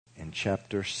in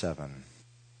chapter 7.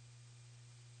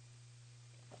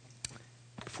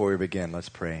 Before we begin, let's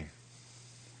pray.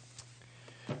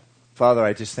 Father,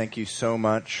 I just thank you so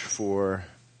much for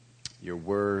your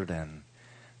word and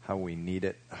how we need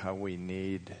it, how we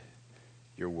need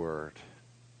your word.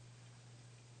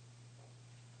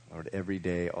 Lord, every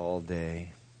day, all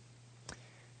day,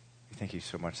 we thank you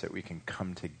so much that we can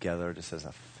come together just as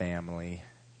a family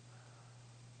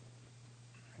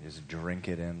and just drink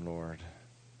it in, Lord.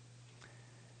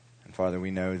 And Father,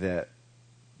 we know that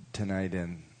tonight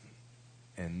in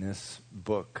this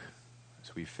book,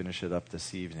 as we finish it up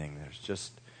this evening, there's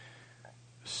just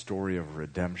a story of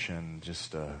redemption,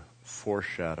 just a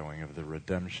foreshadowing of the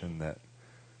redemption that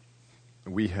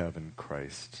we have in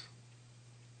Christ.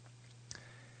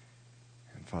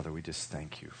 And Father, we just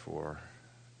thank you for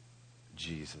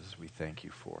Jesus. We thank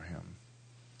you for him.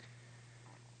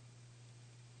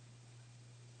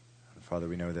 And Father,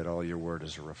 we know that all your word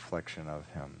is a reflection of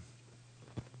him.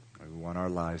 We want our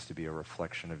lives to be a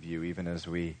reflection of you, even as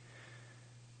we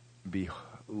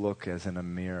look as in a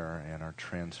mirror and are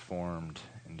transformed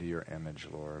into your image,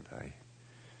 Lord. I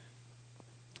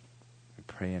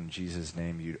pray in Jesus'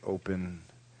 name you'd open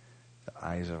the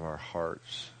eyes of our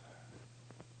hearts,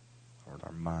 Lord,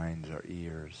 our minds, our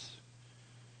ears,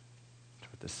 to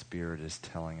what the Spirit is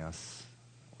telling us,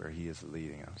 where he is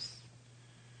leading us.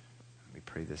 We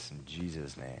pray this in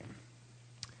Jesus' name.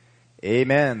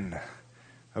 Amen.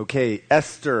 Okay,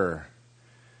 Esther.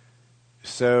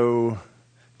 So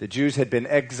the Jews had been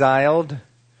exiled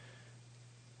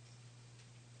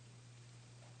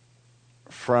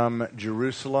from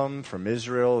Jerusalem, from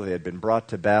Israel. They had been brought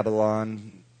to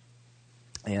Babylon.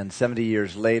 And 70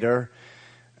 years later,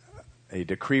 a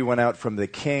decree went out from the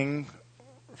king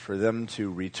for them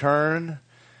to return.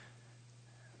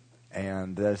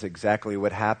 And that's exactly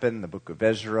what happened in the book of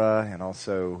Ezra and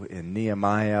also in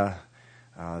Nehemiah.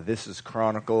 This is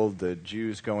chronicled, the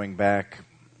Jews going back.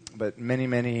 But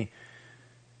many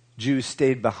Jews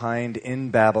stayed behind in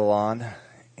Babylon.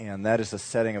 And that is the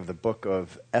setting of the book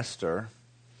of Esther.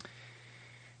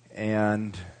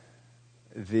 And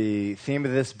the theme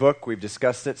of this book, we've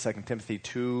discussed it, 2 Timothy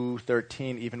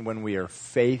 2:13, even when we are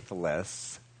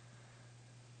faithless,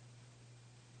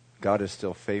 God is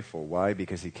still faithful. Why?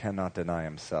 Because he cannot deny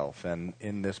himself. And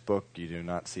in this book, you do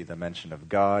not see the mention of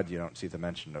God. You don't see the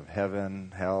mention of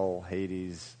heaven, hell,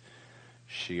 Hades,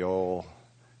 Sheol,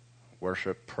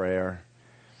 worship, prayer.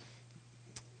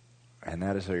 And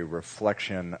that is a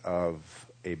reflection of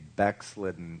a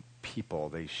backslidden people.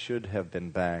 They should have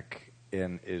been back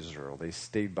in Israel. They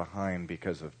stayed behind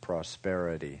because of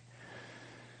prosperity.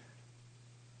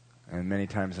 And many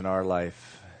times in our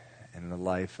life, in the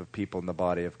life of people in the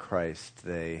body of Christ,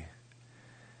 they,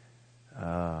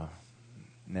 men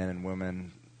and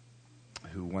women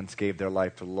who once gave their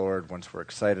life to the Lord, once were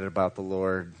excited about the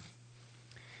Lord,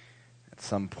 at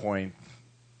some point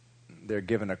they're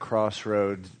given a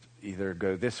crossroad, either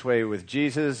go this way with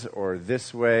Jesus or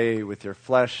this way with your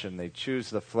flesh, and they choose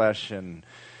the flesh, and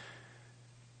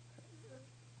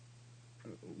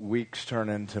weeks turn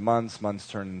into months, months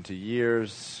turn into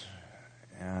years,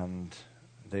 and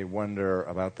they wonder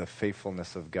about the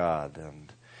faithfulness of God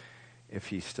and if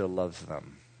he still loves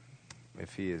them,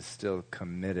 if he is still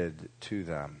committed to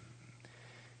them.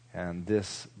 And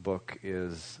this book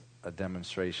is a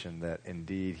demonstration that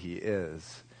indeed he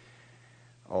is.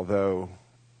 Although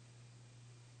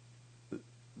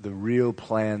the real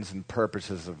plans and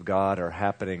purposes of God are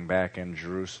happening back in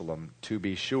Jerusalem, to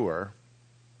be sure,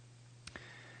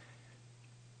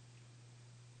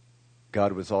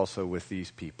 God was also with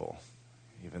these people,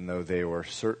 even though they were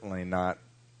certainly not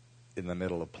in the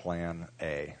middle of plan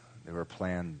A. They were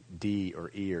plan D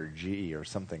or E or G or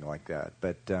something like that.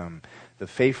 But the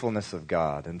faithfulness of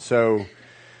God. And so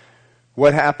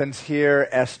what happens here,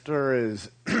 Esther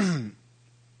is the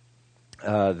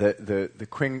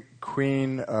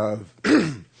queen of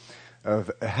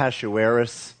of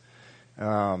Ahasuerus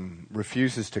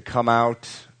refuses to come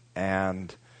out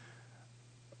and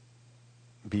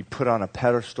be put on a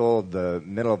pedestal in the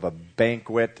middle of a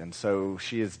banquet, and so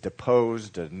she is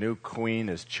deposed. A new queen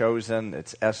is chosen.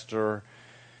 It's Esther.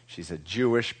 She's a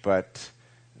Jewish, but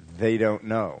they don't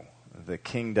know. The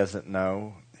king doesn't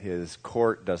know. His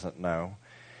court doesn't know.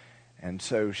 And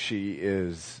so she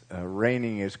is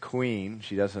reigning as queen.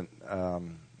 She doesn't.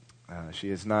 She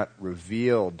has not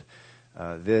revealed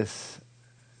this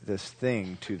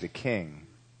thing to the king.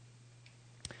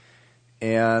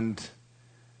 And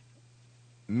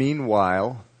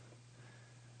meanwhile,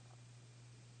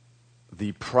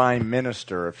 the prime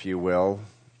minister, if you will,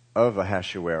 of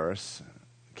Ahasuerus,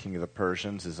 king of the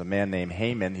Persians, is a man named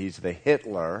Haman. He's the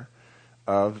Hitler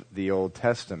of the Old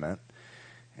Testament,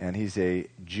 and he's a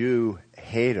Jew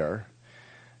hater.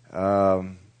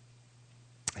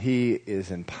 He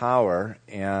is in power,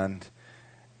 and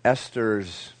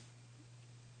Esther's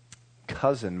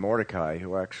cousin Mordecai,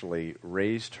 who actually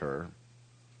raised her,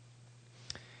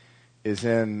 is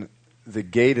in the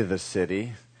gate of the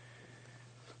city.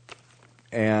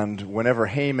 And whenever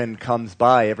Haman comes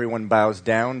by, everyone bows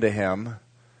down to him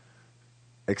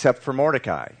except for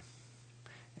Mordecai.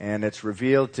 And it's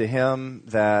revealed to Haman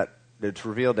that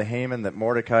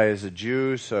Mordecai is a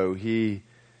Jew, so he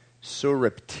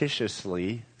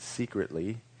surreptitiously,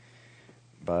 secretly,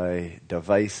 by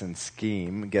device and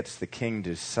scheme, gets the king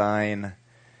to sign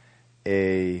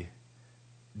a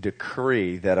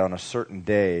decree that on a certain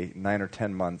day, 9 or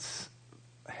 10 months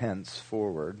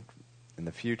henceforward in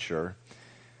the future,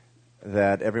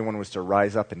 that everyone was to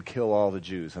rise up and kill all the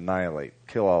Jews,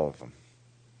 kill all of them.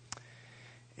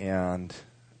 And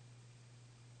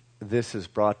this is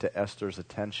brought to Esther's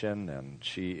attention, and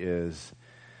she is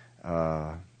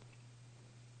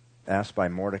asked by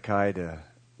Mordecai to,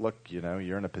 look,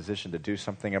 you're in a position to do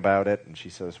something about it. And she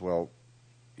says, well,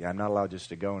 yeah, I'm not allowed just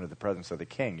to go into the presence of the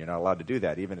king. You're not allowed to do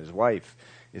that. Even his wife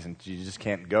isn't. You just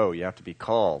can't go. You have to be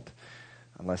called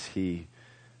unless he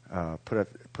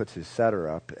puts his setter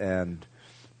up. And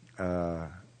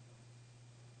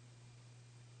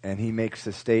he makes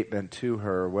the statement to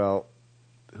her, well,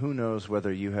 who knows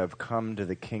whether you have come to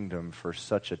the kingdom for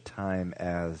such a time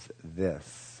as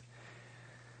this.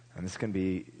 And this can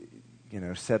be,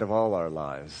 said of all our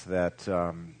lives, that,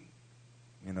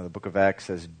 the book of Acts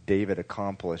says David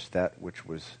accomplished that which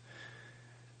was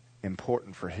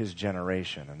important for his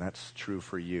generation, and that's true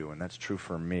for you, and that's true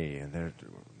for me. And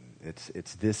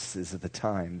this is the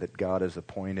time that God has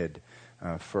appointed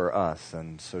for us.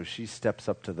 And so she steps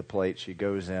up to the plate. She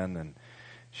goes in, and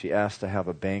she asks to have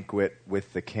a banquet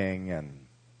with the king, and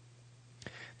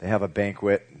they have a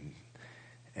banquet,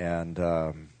 and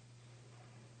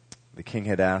the king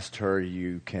had asked her,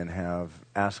 you can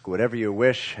ask whatever you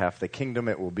wish, half the kingdom,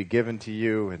 it will be given to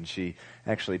you. And she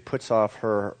actually puts off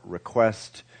her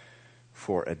request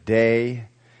for a day,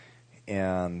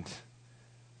 and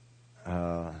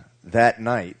that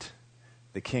night,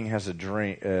 the king has a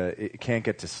dream, can't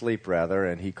get to sleep, rather,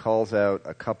 and he calls out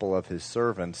a couple of his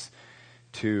servants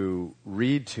to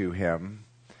read to him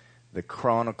the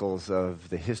chronicles of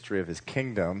the history of his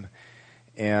kingdom,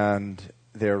 and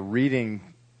they're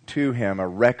reading to him a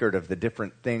record of the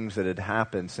different things that had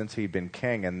happened since he'd been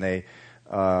king. And they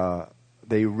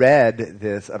read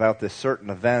this about this certain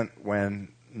event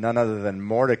when none other than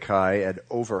Mordecai had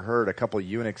overheard a couple of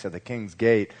eunuchs at the king's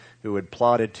gate who had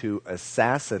plotted to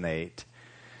assassinate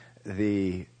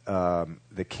the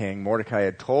king. Mordecai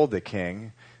had told the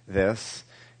king this,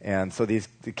 and so the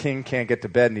king can't get to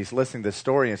bed, and he's listening to the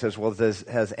story and says, well,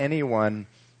 has anyone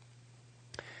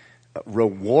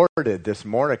rewarded this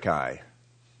Mordecai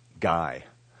guy?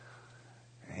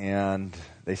 And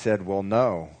they said, well,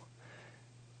 no.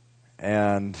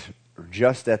 And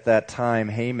just at that time,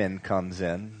 Haman comes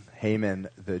in. Haman,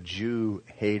 the Jew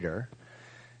hater,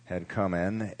 had come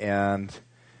in, and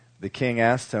the king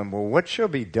asked him, well, what shall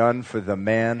be done for the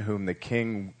man whom the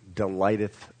king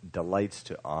delights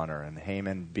to honor? And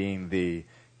Haman, being the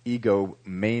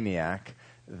egomaniac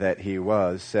that he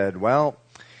was, said, well,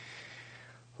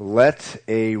 let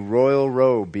a royal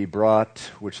robe be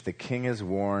brought which the king has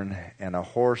worn, and a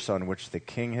horse on which the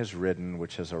king has ridden,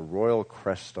 which has a royal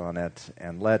crest on it,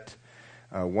 and let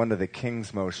one of the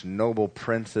king's most noble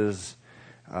princes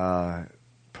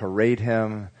parade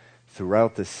him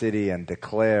throughout the city and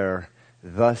declare,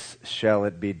 thus shall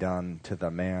it be done to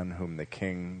the man whom the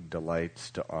king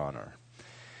delights to honor.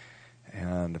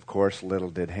 And of course,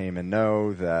 little did Haman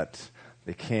know that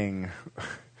the king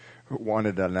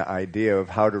wanted an idea of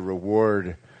how to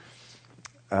reward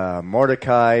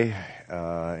Mordecai,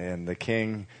 and the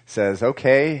king says,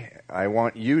 okay, I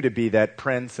want you to be that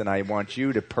prince, and I want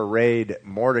you to parade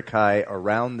Mordecai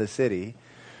around the city.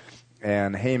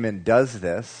 And Haman does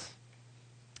this,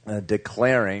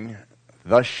 declaring,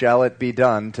 thus shall it be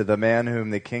done to the man whom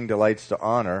the king delights to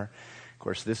honor. Of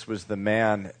course, this was the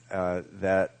man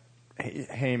that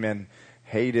Haman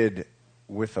hated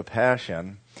with a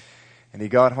passion. And he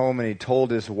got home and he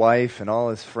told his wife and all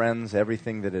his friends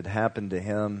everything that had happened to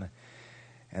him.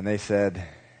 And they said,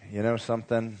 you know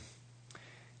something,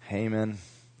 Haman,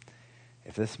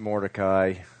 if this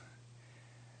Mordecai,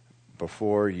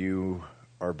 before you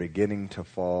are beginning to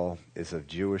fall, is of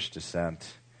Jewish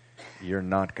descent, you're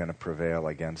not going to prevail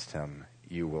against him.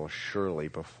 You will surely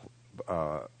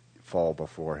fall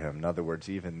before him. In other words,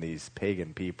 even these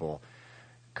pagan people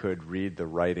could read the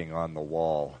writing on the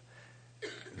wall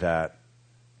that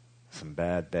some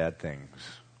bad, bad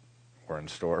things were in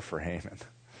store for Haman.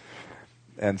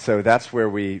 And so that's where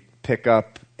we pick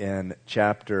up in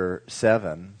chapter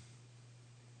 7.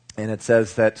 And it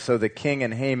says that, so the king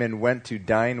and Haman went to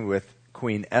dine with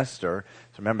Queen Esther.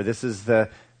 So remember, this is the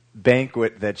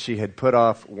banquet that she had put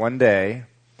off one day.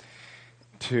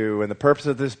 And the purpose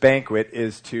of this banquet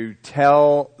is to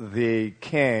tell the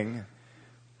king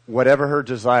whatever her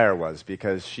desire was,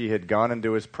 because she had gone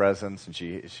into his presence, and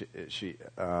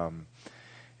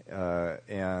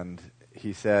and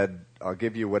he said, "I'll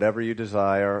give you whatever you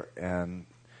desire." And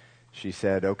she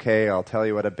said, "Okay, I'll tell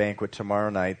you at a banquet tomorrow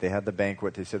night." They had the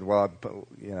banquet. They said, "Well,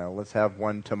 let's have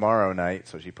one tomorrow night."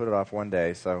 So she put it off one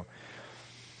day. So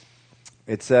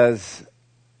it says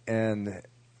in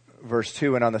verse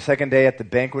 2, "And on the second day at the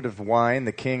banquet of wine,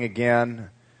 the king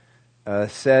again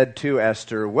said to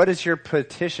Esther, 'What is your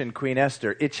petition, Queen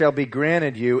Esther? It shall be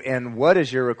granted you. And what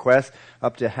is your request?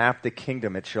 Up to half the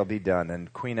kingdom it shall be done.'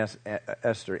 And Queen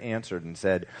Esther answered and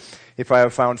said, 'If I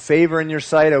have found favor in your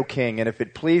sight, O king, and if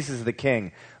it pleases the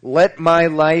king, let my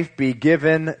life be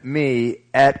given me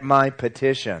at my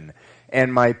petition,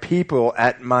 and my people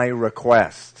at my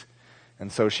request.'"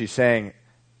 And so she's saying,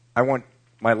 I want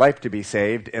my life to be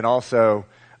saved, and also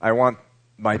I want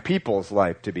my people's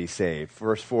life to be saved.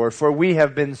 Verse 4, "For we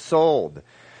have been sold,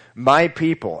 my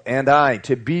people and I,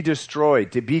 to be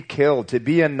destroyed, to be killed, to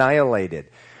be annihilated.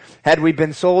 Had we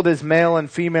been sold as male and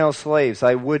female slaves,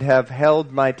 I would have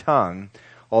held my tongue,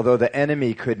 although the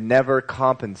enemy could never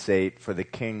compensate for the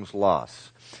king's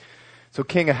loss." So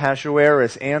King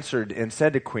Ahasuerus answered and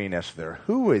said to Queen Esther,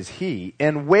 "Who is he,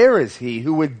 and where is he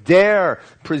who would dare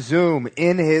presume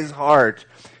in his heart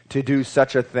to do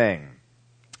such a thing?"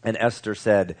 And Esther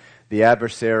said, "The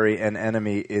adversary and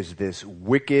enemy is this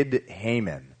wicked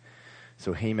Haman."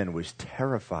 So Haman was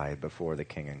terrified before the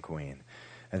king and queen.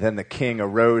 And then the king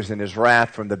arose in his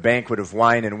wrath from the banquet of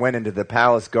wine and went into the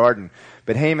palace garden.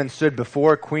 But Haman stood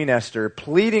before Queen Esther,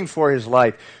 pleading for his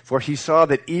life, for he saw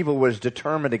that evil was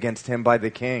determined against him by the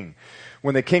king.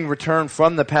 When the king returned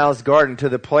from the palace garden to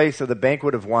the place of the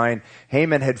banquet of wine,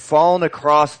 Haman had fallen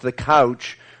across the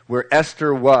couch where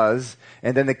Esther was.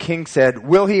 And then the king said,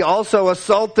 "Will he also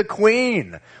assault the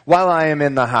queen while I am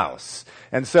in the house?"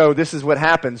 And so this is what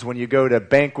happens when you go to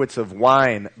banquets of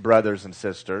wine, brothers and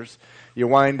sisters. You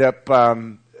wind up,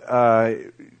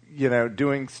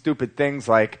 doing stupid things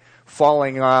like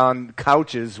falling on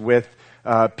couches with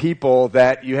people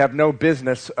that you have no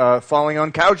business falling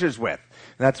on couches with.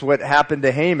 And that's what happened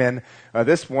to Haman.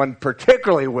 This one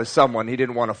particularly was someone he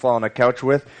didn't want to fall on a couch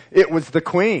with. It was the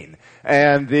queen.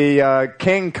 And the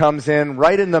king comes in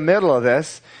right in the middle of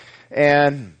this.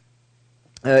 And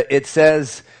it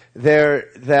says there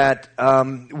that,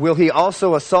 "Will he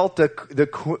also assault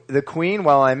the queen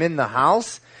while I'm in the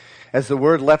house?" As the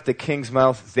word left the king's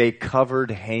mouth, they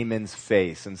covered Haman's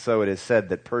face. And so it is said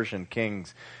that Persian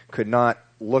kings could not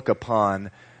look upon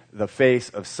the face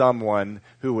of someone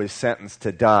who was sentenced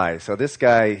to die. So this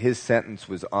guy, his sentence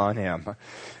was on him.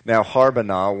 Now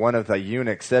Harbonah, one of the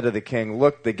eunuchs, said to the king,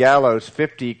 "Look, the gallows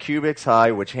 50 cubits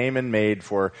high, which Haman made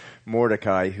for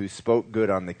Mordecai, who spoke good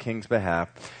on the king's behalf,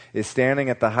 is standing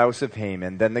at the house of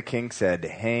Haman." Then the king said,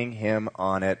 "Hang him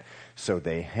on it." So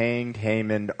they hanged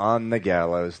Haman on the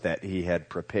gallows that he had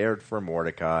prepared for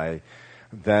Mordecai.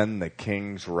 Then the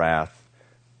king's wrath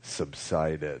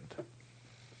subsided.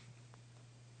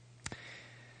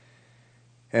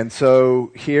 And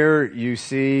so here you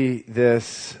see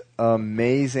this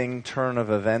amazing turn of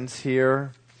events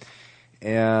here.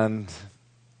 And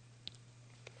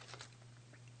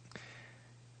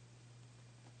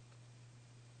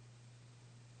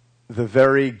the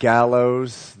very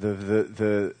gallows,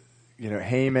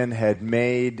 Haman had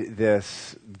made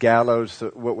this gallows,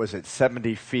 what was it,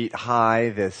 70 feet high,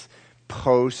 this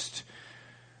post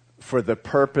for the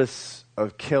purpose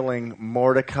of killing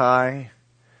Mordecai.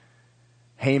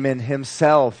 Haman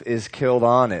himself is killed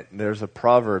on it. There's a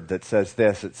proverb that says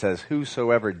this. It says,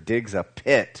 "Whosoever digs a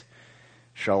pit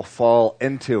shall fall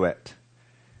into it.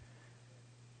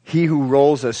 He who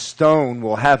rolls a stone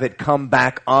will have it come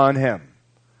back on him."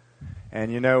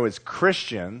 And as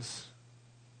Christians,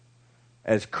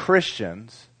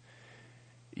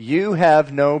 you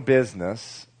have no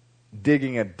business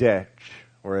digging a ditch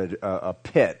or a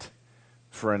pit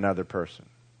for another person.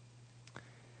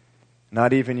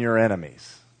 Not even your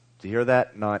enemies. Do you hear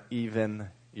that? Not even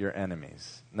your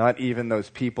enemies. Not even those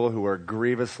people who are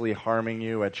grievously harming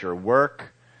you at your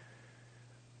work,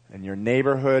 in your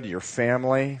neighborhood, your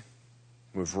family,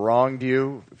 who have wronged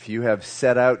you. If you have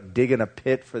set out digging a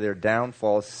pit for their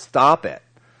downfall, stop it.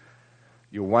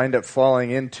 you'll wind up falling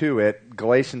into it.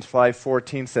 Galatians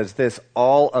 5:14 says this,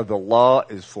 all of the law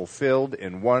is fulfilled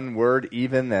in one word,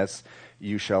 even as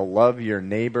you shall love your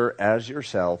neighbor as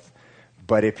yourself.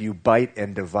 But if you bite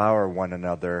and devour one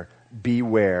another,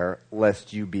 beware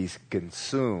lest you be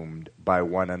consumed by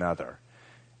one another.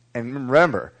 And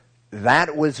remember,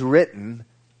 that was written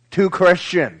to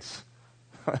Christians.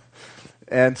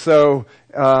 And so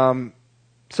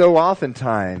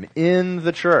oftentimes in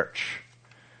the church,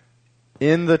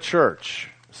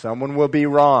 someone will be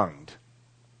wronged.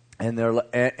 And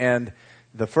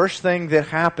the first thing that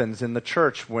happens in the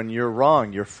church when you're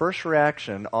wronged, your first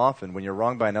reaction often when you're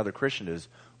wronged by another Christian is,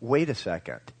 wait a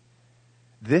second.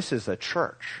 This is a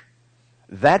church.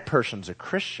 That person's a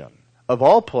Christian. Of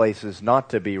all places not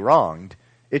to be wronged,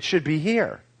 it should be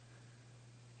here.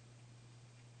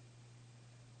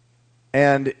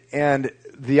 And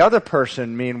the other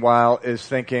person, meanwhile, is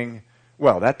thinking,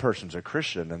 well, that person's a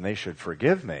Christian and they should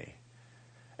forgive me.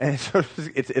 And so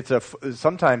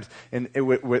sometimes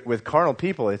with carnal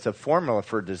people, it's a formula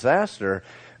for disaster.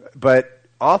 But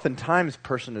oftentimes,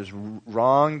 person is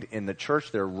wronged in the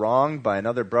church. They're wronged by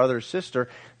another brother or sister.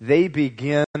 They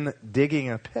begin digging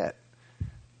a pit.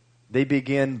 They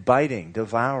begin biting,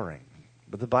 devouring.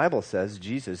 But the Bible says,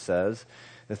 Jesus says,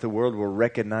 that the world will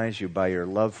recognize you by your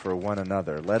love for one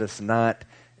another. Let us not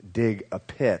dig a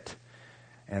pit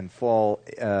and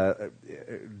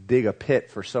dig a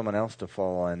pit for someone else to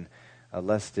fall in,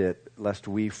 lest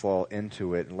we fall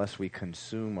into it, unless we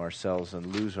consume ourselves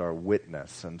and lose our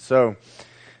witness. And so,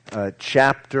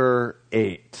 chapter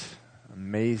 8,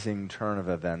 amazing turn of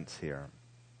events here.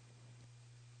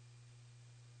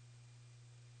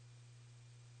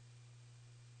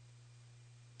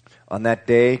 On that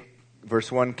day,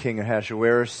 verse 1, King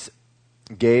Ahasuerus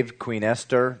gave Queen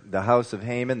Esther the house of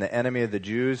Haman, the enemy of the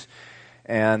Jews,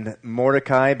 and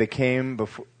Mordecai came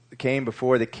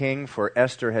before the king, for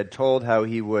Esther had told how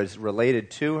he was related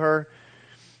to her.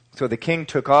 So the king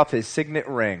took off his signet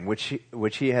ring,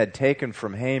 which he had taken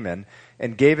from Haman,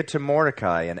 and gave it to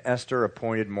Mordecai, and Esther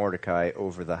appointed Mordecai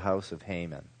over the house of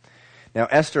Haman. Now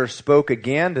Esther spoke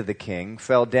again to the king,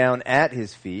 fell down at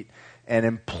his feet, and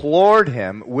implored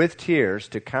him with tears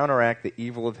to counteract the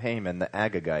evil of Haman the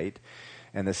Agagite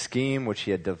and the scheme which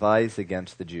he had devised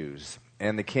against the Jews.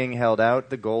 And the king held out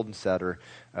the golden scepter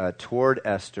toward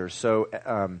Esther. So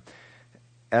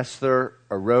Esther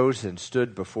arose and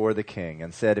stood before the king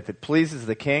and said, if it pleases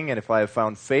the king, and if I have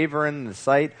found favor in the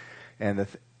sight, and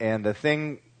the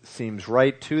thing seems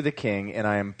right to the king, and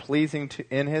I am pleasing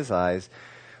in his eyes,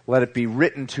 let it be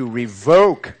written to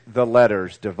revoke the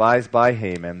letters devised by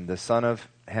Haman, the son of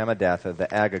Hammedatha, the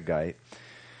Agagite,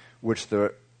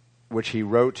 which he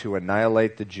wrote to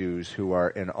annihilate the Jews who are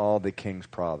in all the king's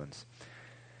province.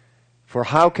 For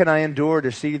how can I endure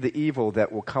to see the evil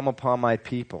that will come upon my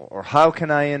people? Or how can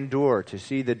I endure to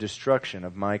see the destruction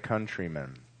of my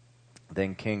countrymen?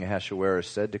 Then King Ahasuerus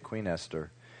said to Queen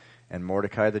Esther and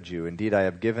Mordecai the Jew, indeed, I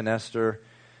have given Esther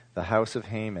the house of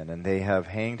Haman, and they have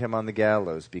hanged him on the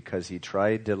gallows because he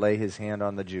tried to lay his hand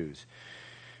on the Jews.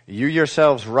 You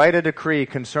yourselves write a decree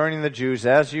concerning the Jews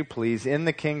as you please in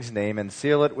the king's name, and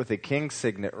seal it with the king's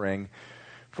signet ring.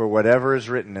 For whatever is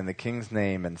written in the king's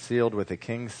name and sealed with the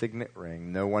king's signet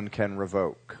ring, no one can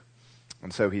revoke.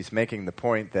 And so he's making the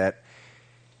point that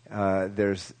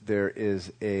there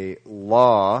is a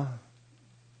law.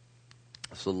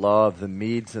 It's the law of the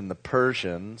Medes and the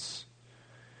Persians,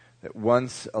 that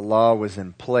once a law was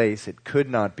in place, it could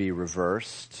not be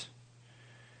reversed.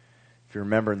 If you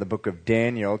remember in the book of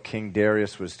Daniel, King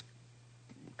Darius was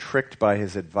tricked by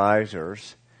his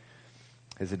advisors.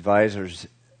 His advisors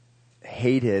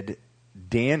hated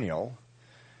Daniel,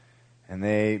 and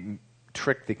they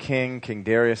tricked the king, King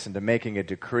Darius, into making a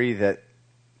decree that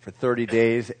for 30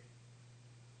 days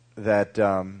that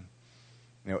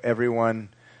everyone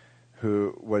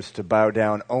who was to bow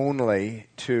down only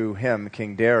to him,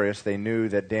 King Darius. They knew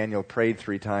that Daniel prayed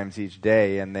 3 times each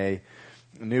day, and they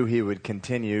knew he would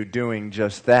continue doing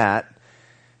just that.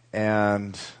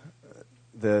 And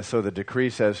so the decree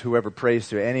says, whoever prays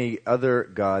to any other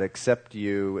god except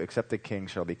you, except the king,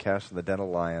 shall be cast in the den of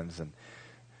lions. And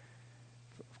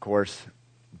of course,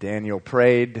 Daniel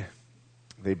prayed.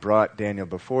 They brought Daniel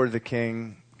before the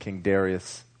king. King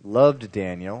Darius loved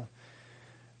Daniel,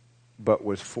 but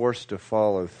was forced to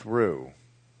follow through.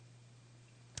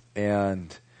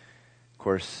 And, of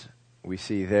course, we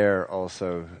see there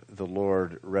also the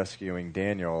Lord rescuing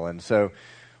Daniel. And so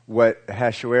what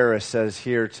Ahasuerus says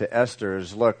here to Esther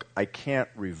is, look, I can't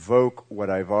revoke what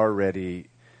I've already,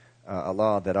 a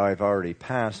law that I've already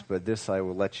passed, but this I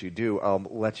will let you do. I'll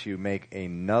let you make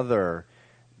another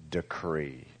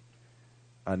decree.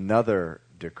 another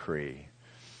decree.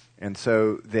 And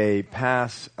so they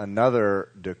pass another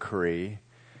decree.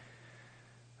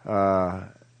 They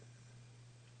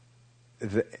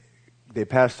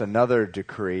passed another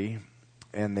decree,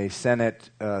 and they sent it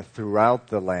throughout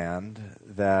the land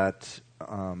that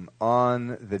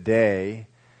on the day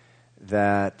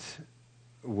that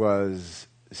was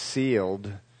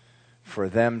sealed for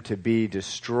them to be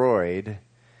destroyed,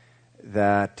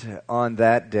 that on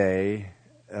that day,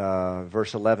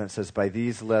 verse 11 says, by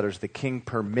these letters the king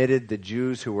permitted the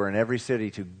Jews who were in every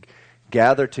city to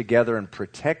gather together and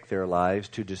protect their lives,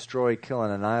 to destroy, kill,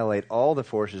 and annihilate all the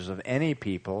forces of any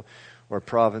people or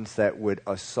province that would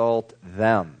assault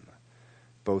them,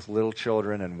 both little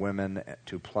children and women,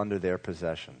 to plunder their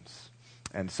possessions.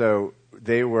 And so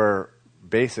they were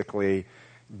basically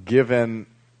given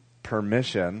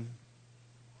permission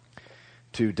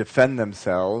to defend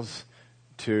themselves,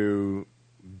 to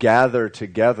gather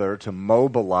together, to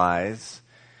mobilize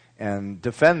and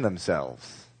defend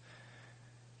themselves.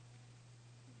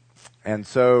 And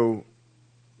so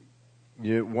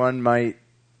one might,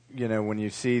 when you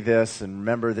see this, and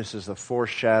remember this is a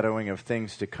foreshadowing of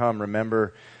things to come,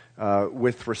 remember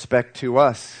with respect to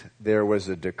us, there was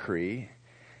a decree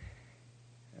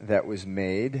that was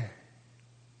made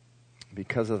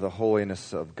because of the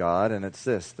holiness of God, and it's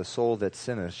this: the soul that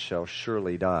sinneth shall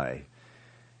surely die,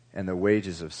 and the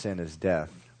wages of sin is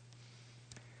death.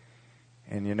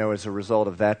 And as a result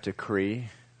of that decree,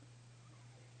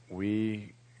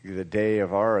 the day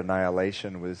of our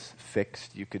annihilation was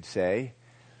fixed, you could say.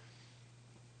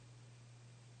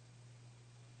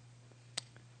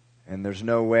 And there's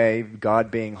no way,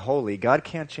 God being holy, God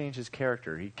can't change his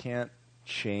character. He can't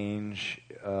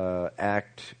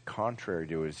act contrary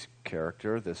to his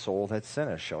character. The soul that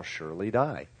sinneth shall surely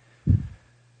die.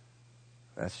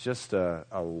 That's just a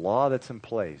law that's in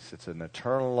place. It's an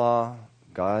eternal law.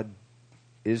 God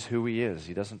is who he is.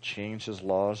 He doesn't change his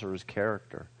laws or his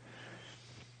character.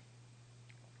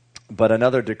 But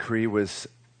another decree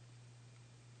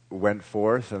went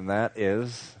forth, and that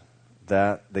is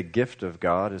that the gift of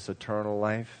God is eternal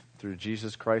life through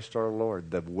Jesus Christ our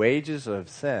Lord. The wages of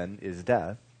sin is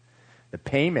death. The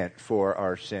payment for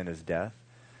our sin is death.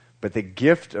 But the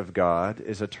gift of God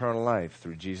is eternal life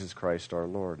through Jesus Christ our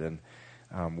Lord. And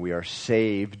we are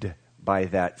saved by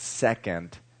that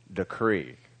second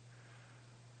decree.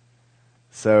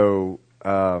 So,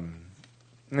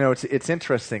 it's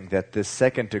interesting that this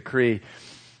second decree,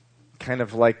 kind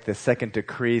of like the second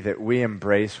decree that we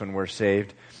embrace when we're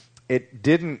saved, it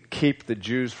didn't keep the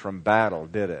Jews from battle,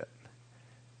 did it?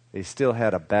 They still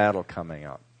had a battle coming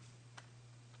up.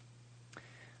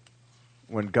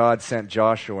 When God sent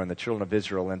Joshua and the children of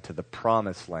Israel into the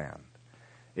promised land,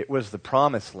 it was the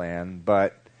promised land,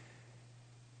 but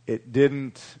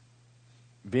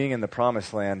being in the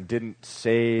promised land didn't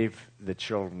save the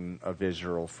children of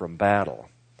Israel from battle.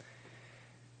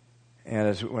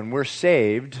 And when we're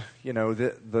saved,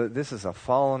 this is a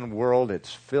fallen world.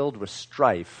 It's filled with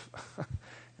strife.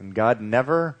 And God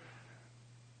never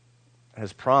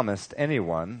has promised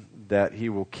anyone that he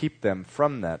will keep them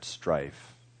from that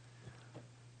strife.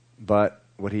 But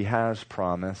what he has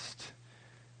promised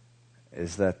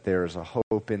is that there is a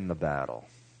hope in the battle.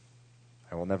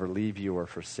 I will never leave you or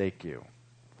forsake you.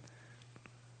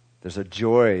 There's a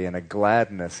joy and a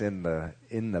gladness in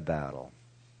the battle.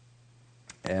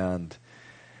 And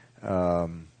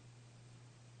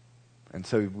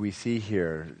so we see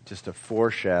here just a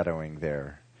foreshadowing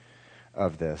there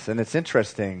of this. And it's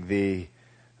interesting, the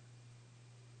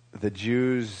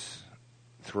Jews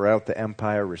throughout the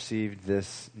empire received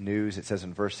this news. It says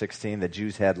in verse 16, the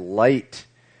Jews had light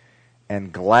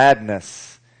and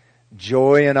gladness,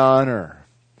 joy and honor.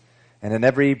 And in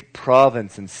every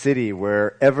province and city,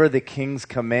 wherever the king's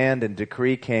command and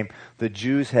decree came, the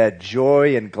Jews had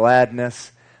joy and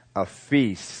gladness, a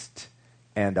feast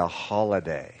and a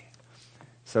holiday.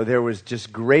 So there was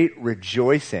just great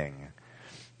rejoicing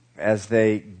as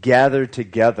they gathered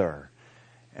together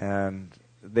and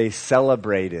they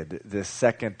celebrated this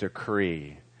second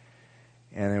decree.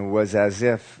 And it was as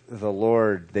if the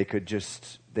Lord, they could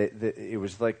just, it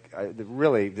was like,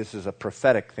 really, this is a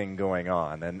prophetic thing going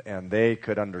on. And they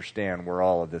could understand where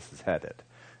all of this is headed.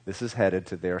 This is headed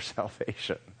to their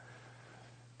salvation.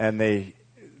 And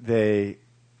they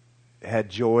had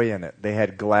joy in it. They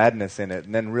had gladness in it.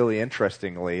 And then really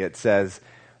interestingly, it says,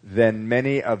 then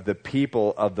many of the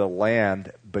people of the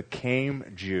land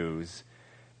became Jews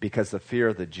because the fear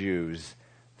of the Jews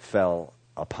fell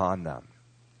upon them.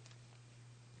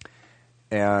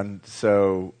 And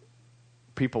so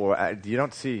you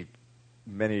don't see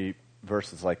many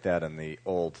verses like that in the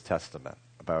Old Testament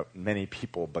about many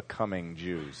people becoming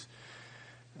Jews.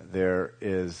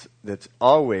 That's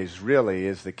always really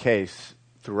is the case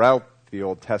throughout the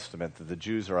Old Testament, that the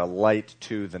Jews are a light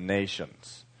to the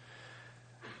nations.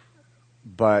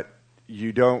 But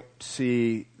you don't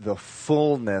see the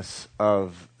fullness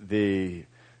of the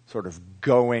sort of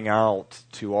going out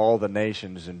to all the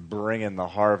nations and bringing the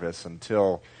harvest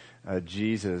until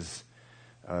Jesus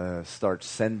starts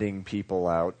sending people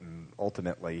out, and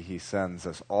ultimately he sends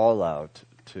us all out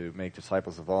to make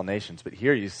disciples of all nations. But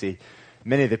here you see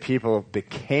many of the people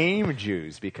became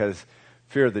Jews because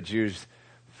fear of the Jews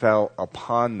fell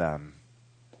upon them.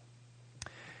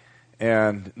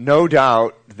 And no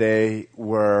doubt they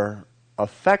were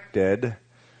affected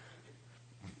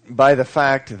by the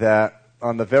fact that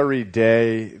on the very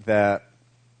day that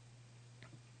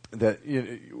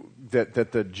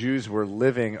the Jews were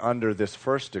living under this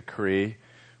first decree,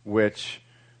 which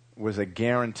was a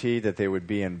guarantee that they would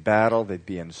be in battle, they'd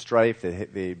be in strife,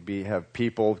 they'd have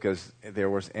people, because there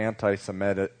was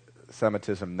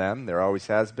anti-Semitism then, there always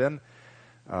has been.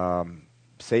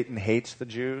 Satan hates the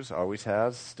Jews, always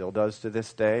has, still does to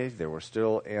this day. There were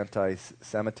still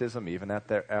anti-Semitism even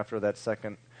after that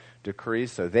second decree.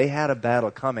 So they had a battle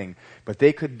coming, but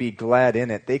they could be glad in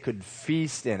it. They could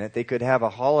feast in it. They could have a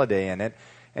holiday in it.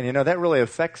 And that really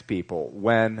affects people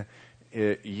when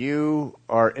you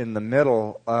are in the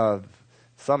middle of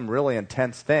some really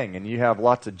intense thing and you have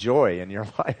lots of joy in your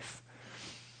life.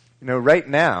 Right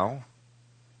now,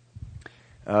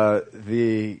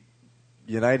 the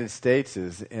United States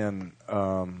is in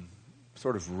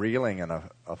sort of reeling in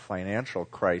a financial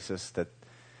crisis that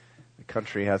the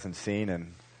country hasn't seen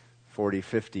in 40,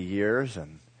 50 years.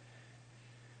 And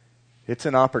it's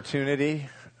an opportunity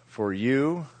for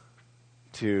you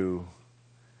to,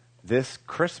 this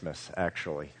Christmas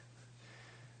actually,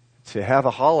 to have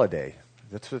a holiday.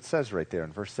 That's what it says right there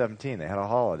in verse 17. They had a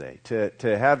holiday.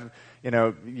 To have,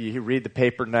 you read the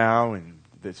paper now and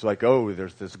it's like, oh,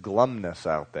 there's this glumness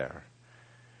out there.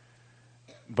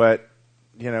 But,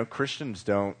 Christians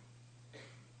don't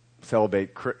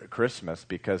celebrate Christmas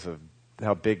because of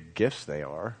how big gifts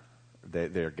they're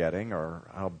getting, or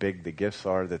how big the gifts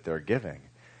are that they're giving.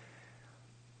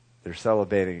 They're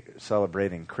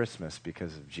celebrating Christmas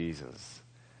because of Jesus.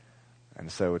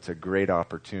 And so it's a great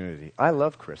opportunity. I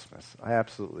love Christmas. I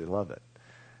absolutely love it.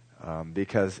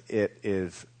 Because it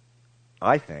is,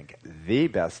 I think, the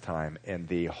best time in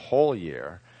the whole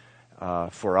year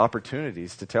for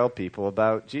opportunities to tell people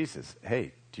about Jesus.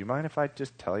 Hey, do you mind if I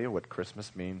just tell you what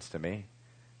Christmas means to me?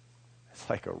 It's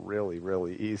like a really,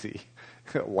 really easy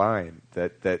line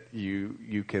that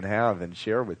you can have and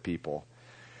share with people.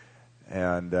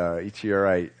 And each year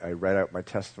I write out my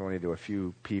testimony to a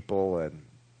few people and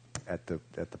at the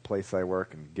place I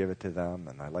work and give it to them.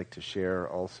 And I like to share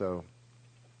also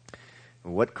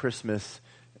what Christmas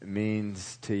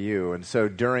means to you. And so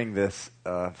during this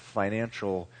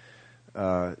financial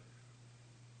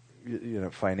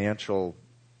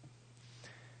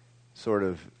sort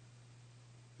of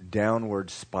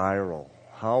downward spiral,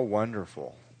 how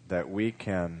wonderful that we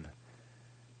can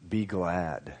be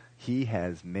glad. He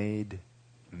has made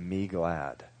me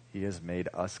glad. He has made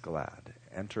us glad.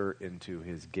 Enter into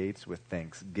his gates with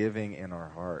thanksgiving in our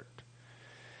heart.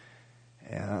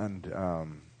 And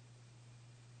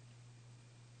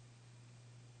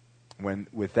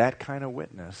with that kind of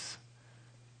witness,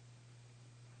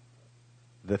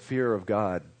 the fear of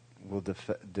God will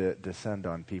descend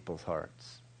on people's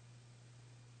hearts.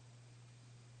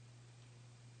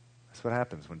 That's what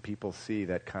happens when people see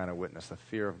that kind of witness. The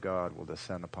fear of God will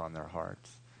descend upon their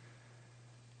hearts.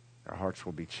 Their hearts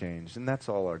will be changed. And that's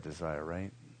all our desire,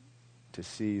 right? To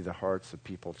see the hearts of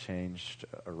people changed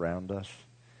around us.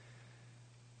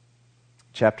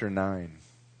 Chapter 9.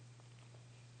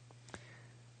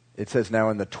 It says, now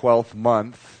in the 12th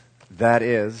month, that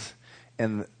is,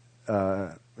 in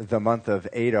the month of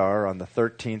Adar, on the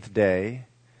 13th day,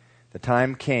 the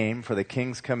time came for the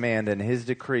king's command and his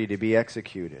decree to be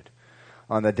executed.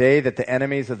 On the day that the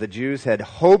enemies of the Jews had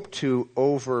hoped to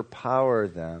overpower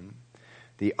them,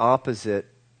 the opposite,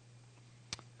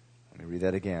 let me read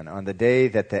that again. On the day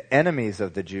that the enemies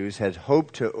of the Jews had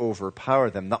hoped to overpower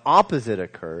them, the opposite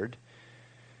occurred,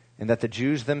 in that the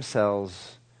Jews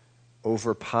themselves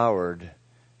overpowered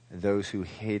those who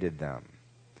hated them.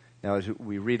 Now, as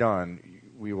we read on,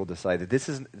 we will decide that this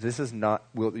is not.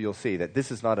 You'll see that this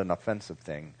is not an offensive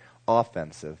thing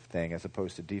as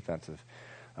opposed to defensive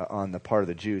on the part of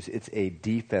the Jews. It's a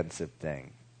defensive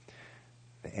thing.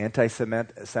 The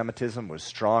anti-Semitism was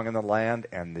strong in the land,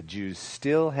 and the Jews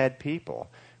still had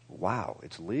people. Wow,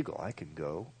 it's legal. I can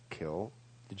go kill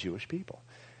the Jewish people.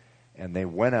 And they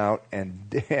went out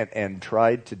and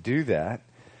tried to do that.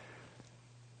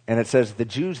 And it says, the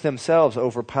Jews themselves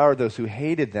overpowered those who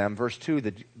hated them. Verse 2,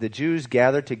 the Jews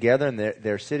gathered together in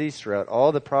their cities throughout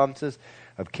all the provinces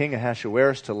of King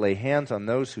Ahasuerus to lay hands on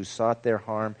those who sought their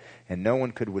harm, and no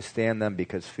one could withstand them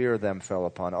because fear of them fell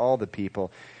upon all the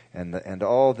people, and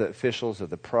all the officials of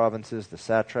the provinces, the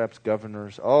satraps,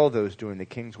 governors, all those doing the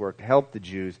king's work helped the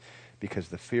Jews because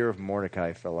the fear of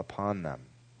Mordecai fell upon them.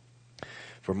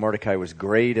 For Mordecai was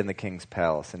great in the king's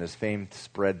palace, and his fame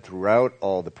spread throughout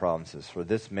all the provinces. For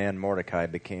this man Mordecai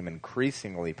became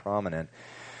increasingly prominent.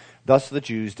 Thus the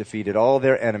Jews defeated all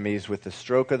their enemies with the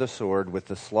stroke of the sword, with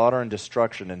the slaughter and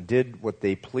destruction, and did what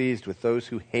they pleased with those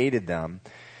who hated them.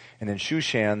 And in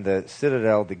Shushan, the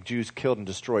citadel, the Jews killed and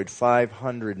destroyed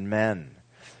 500 men.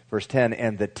 Verse 10,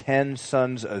 and the 10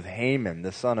 sons of Haman,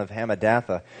 the son of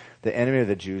Hammedatha, the enemy of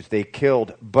the Jews, they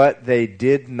killed, but they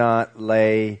did not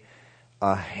lay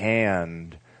a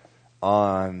hand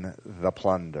on the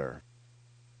plunder.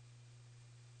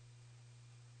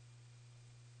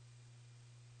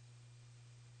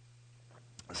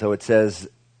 So it says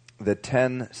the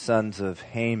 10 sons of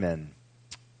Haman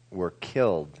were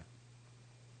killed.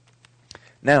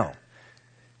 Now,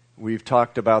 we've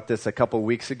talked about this a couple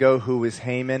weeks ago. Who was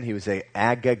Haman? He was an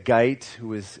Agagite.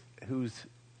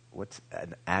 What's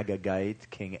an Agagite?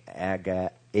 King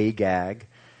Agag,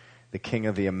 the king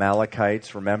of the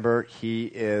Amalekites. Remember, he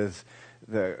is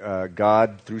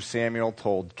God, through Samuel,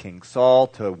 told King Saul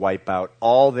to wipe out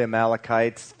all the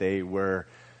Amalekites. They were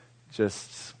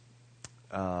just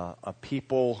a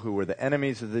people who were the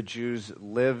enemies of the Jews,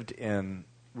 lived in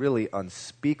really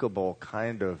unspeakable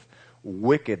kind of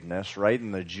wickedness right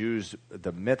in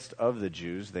the midst of the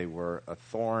Jews. They were a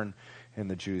thorn in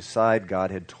the Jews' side.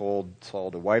 God had told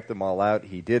Saul to wipe them all out.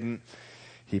 He didn't.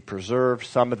 He preserved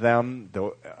some of them.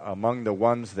 Among the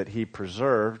ones that he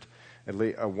preserved, at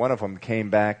least one of them came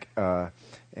back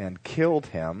and killed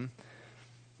him.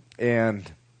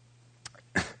 And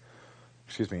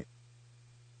excuse me.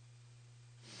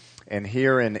 And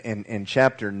here in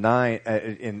chapter 9,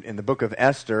 in the book of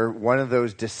Esther, one of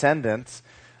those descendants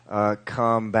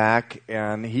come back,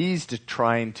 and he's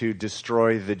trying to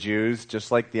destroy the Jews,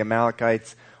 just like the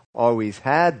Amalekites always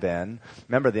had been.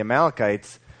 Remember, the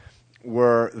Amalekites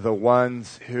were the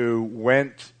ones who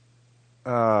went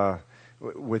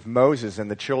with Moses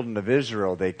and the children of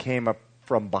Israel. They came up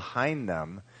from behind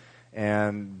them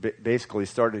and basically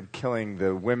started killing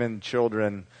the women,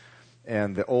 children,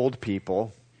 and the old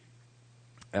people.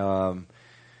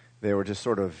 They were just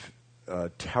sort of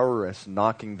terrorists,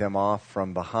 knocking them off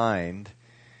from behind.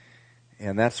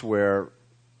 And that's where,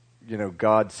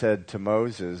 God said to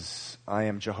Moses, I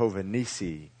am Jehovah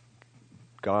Nissi,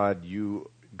 God,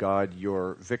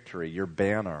 your victory, your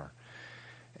banner.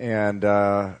 And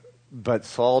but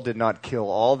Saul did not kill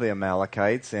all the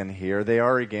Amalekites, and here they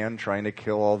are again trying to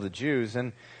kill all the Jews.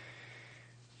 And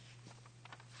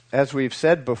as we've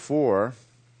said before,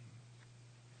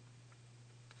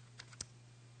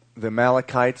 the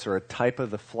Amalekites are a type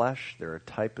of the flesh. They're a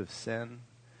type of sin.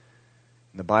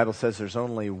 And the Bible says there's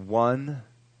only one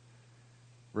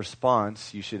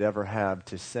response you should ever have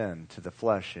to sin, to the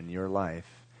flesh in your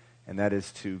life, and that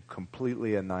is to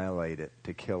completely annihilate it,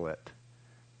 to kill it,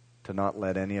 to not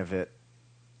let any of it,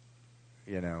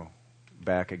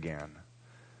 back again.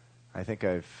 I think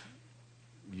I've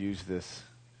used this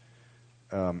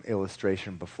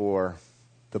illustration before.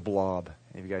 The Blob.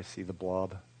 Any of you guys see The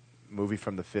Blob? Movie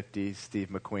from the 50s, Steve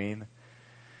McQueen.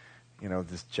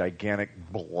 This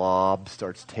gigantic blob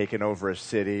starts taking over a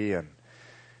city,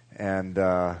 and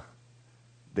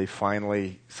they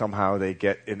finally, somehow they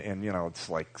get in, and it's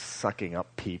like sucking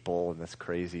up people and this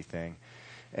crazy thing.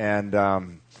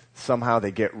 And somehow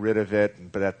they get rid of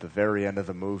it, but at the very end of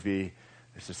the movie,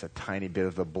 there's just a tiny bit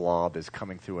of the blob is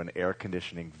coming through an air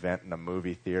conditioning vent in a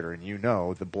movie theater, and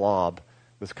the blob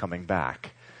was coming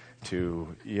back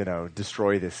to,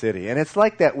 destroy the city. And it's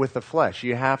like that with the flesh.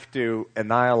 You have to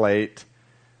annihilate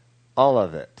all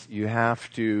of it. You have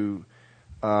to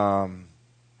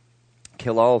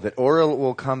kill all of it, or it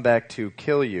will come back to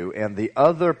kill you. And the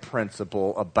other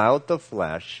principle about the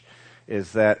flesh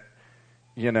is that,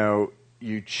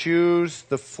 you choose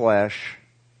the flesh,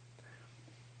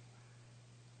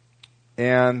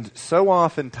 and so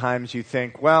oftentimes you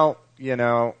think, well,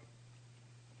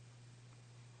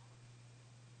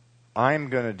 I'm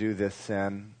going to do this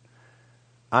sin.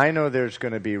 I know there's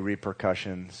going to be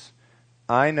repercussions.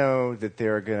 I know that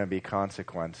there are going to be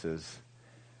consequences.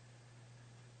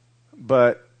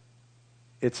 But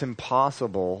it's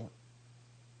impossible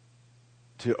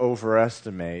to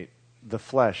overestimate the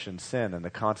flesh and sin and the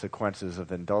consequences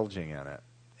of indulging in it.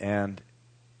 And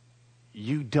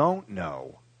you don't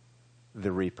know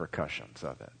the repercussions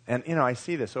of it. And, I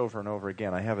see this over and over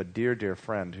again. I have a dear, dear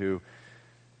friend who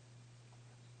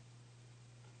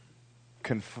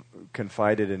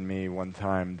confided in me one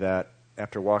time that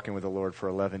after walking with the Lord for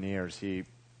 11 years, he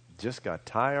just got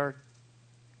tired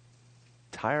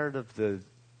of the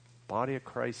body of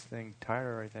Christ thing, tired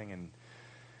of everything, and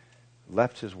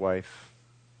left his wife,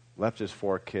 left his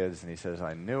 4 kids, and he says,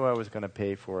 I knew I was going to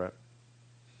pay for it,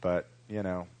 but,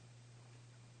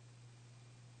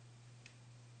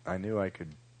 I knew I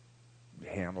could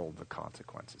handle the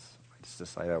consequences. I just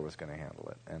decided I was going to handle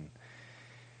it. And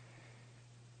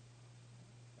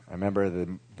I remember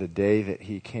the day that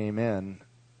he came in,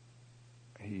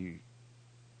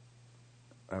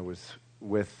 I was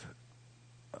with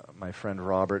my friend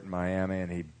Robert in Miami,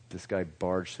 and this guy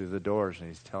barged through the doors, and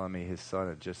he's telling me his son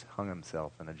had just hung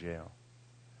himself in a jail.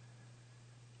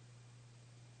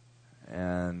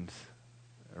 And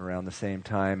around the same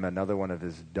time, another one of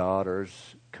his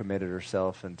daughters committed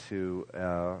herself into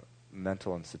a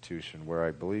mental institution where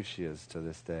I believe she is to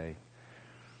this day.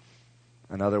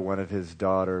 Another one of his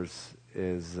daughters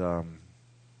is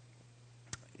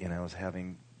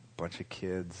having a bunch of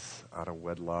kids out of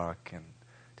wedlock and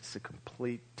just a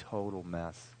complete, total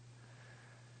mess.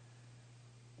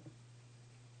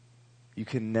 You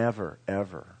can never,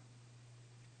 ever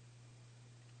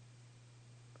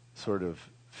sort of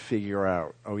figure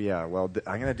out, I'm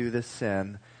going to do this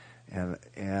sin,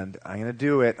 and I'm going to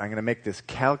do it. I'm going to make this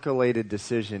calculated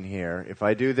decision here. If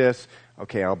I do this,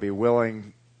 okay, I'll be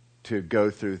willing to go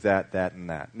through that, and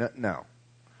that. No.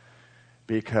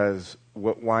 Because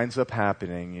what winds up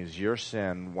happening is your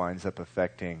sin winds up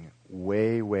affecting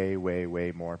way, way, way,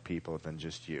 way more people than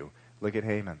just you. Look at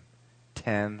Haman.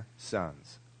 10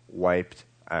 sons wiped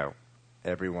out.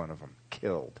 Every one of them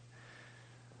killed.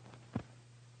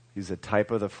 He's a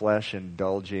type of the flesh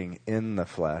indulging in the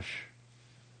flesh.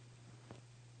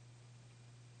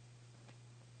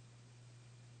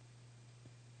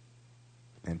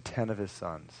 And 10 of his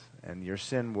sons. And your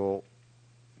sin will,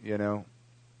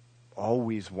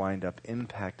 always wind up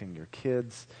impacting your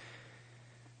kids.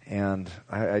 And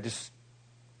I just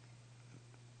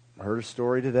heard a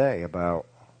story today about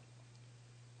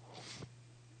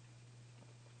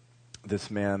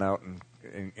this man out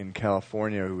in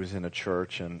California who was in a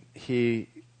church, and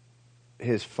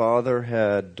his father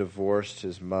had divorced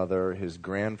his mother, his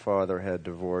grandfather had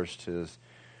divorced his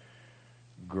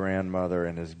grandmother,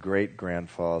 and his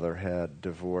great-grandfather had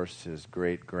divorced his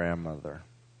great-grandmother.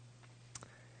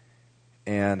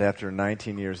 And after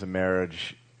 19 years of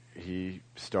marriage, he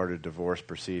started divorce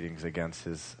proceedings against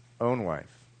his own wife.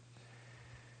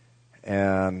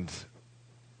 And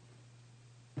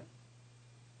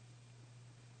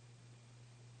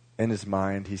in his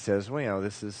mind, he says,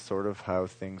 this is sort of how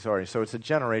things are. So it's a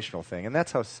generational thing, and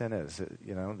that's how sin is.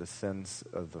 The sins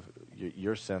of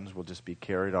your sins will just be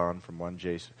carried on from one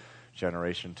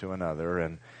generation to another.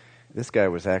 And this guy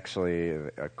was actually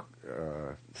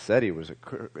said he was a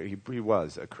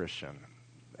Christian,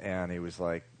 and he was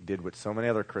like, did what so many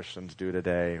other Christians do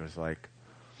today. He was like,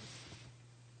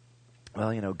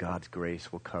 God's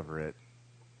grace will cover it,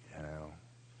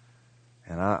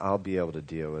 and I'll be able to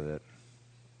deal with it.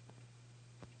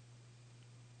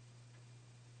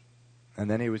 And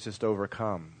then he was just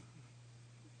overcome,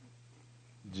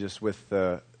 just with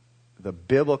the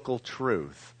biblical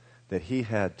truth that he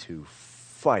had to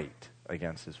fight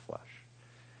against his flesh.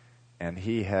 And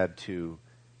he had to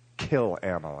kill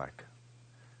Amalek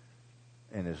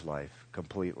in his life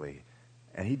completely.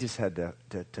 And he just had to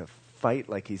fight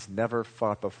like he's never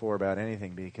fought before about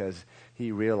anything, because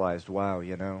he realized, wow, I'll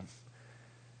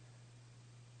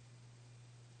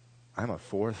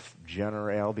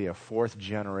be a 4th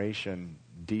generation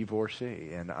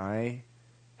divorcee, and I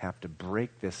have to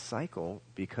break this cycle,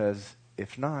 because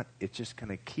if not, it's just going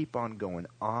to keep on going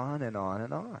on and on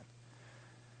and on.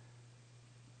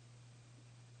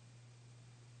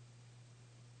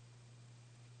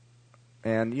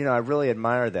 And, I really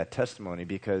admire that testimony,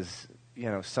 because,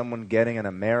 someone getting in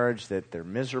a marriage that they're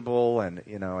miserable, and,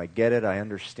 I get it, I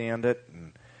understand it,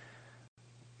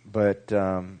 but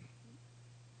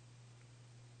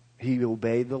he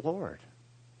obeyed the Lord.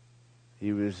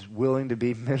 He was willing to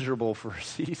be miserable for a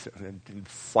season and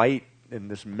fight in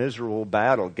this miserable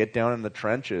battle, get down in the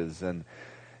trenches,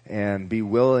 and be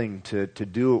willing to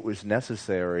do what was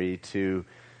necessary to,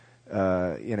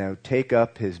 take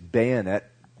up his bayonet,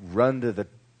 run to the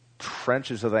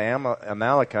trenches of the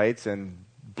Amalekites, and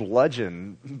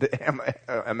bludgeon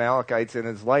the Amalekites in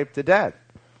his life to death.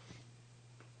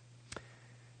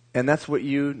 And that's what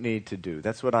you need to do.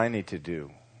 That's what I need to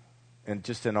do. And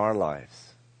just in our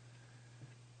lives.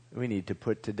 we need to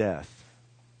put to death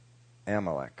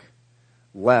Amalek,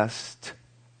 lest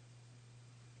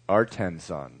our 10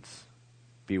 sons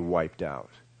be wiped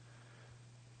out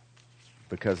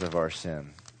because of our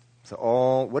sin.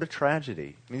 So what a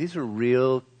tragedy. I mean, these are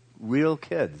real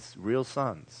kids, real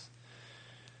sons,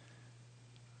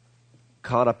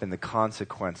 caught up in the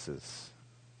consequences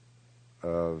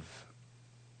of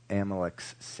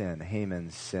Amalek's sin,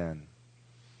 Haman's sin.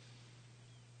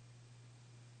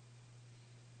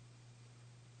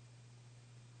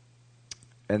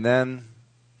 And then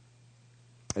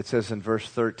it says in verse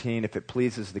 13, if it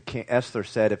pleases the king, Esther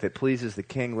said, if it pleases the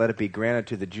king, let it be granted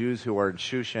to the Jews who are in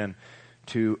Shushan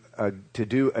to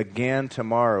do again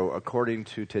tomorrow according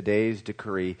to today's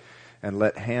decree, and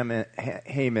let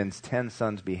Haman's 10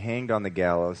 sons be hanged on the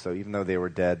gallows. So even though they were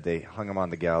dead, they hung them on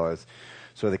the gallows.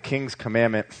 So the king's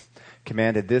commanded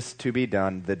this to be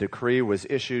done. The decree was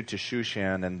issued to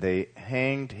Shushan, and they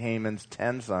hanged Haman's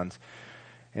 10 sons.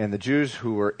 And the Jews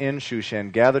who were in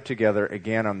Shushan gathered together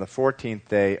again on the 14th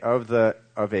day of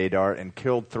Adar and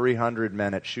killed 300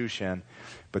 men at Shushan,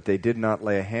 but they did not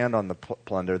lay a hand on the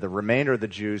plunder. The remainder of the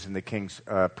Jews in the king's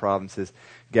provinces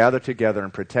gathered together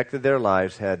and protected their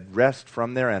lives, had rest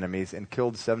from their enemies, and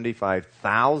killed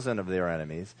 75,000 of their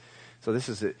enemies. So this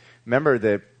is remember,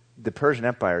 the Persian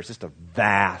Empire is just a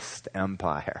vast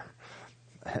empire.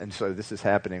 And so this is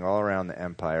happening all around the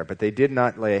empire. But they did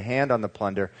not lay a hand on the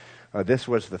plunder. This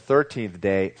was the 13th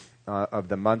day of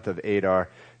the month of Adar,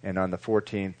 and on the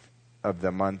 14th of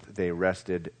the month they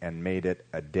rested and made it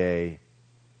a day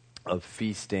of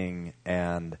feasting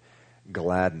and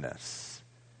gladness.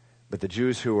 But the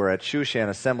Jews who were at Shushan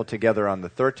assembled together on the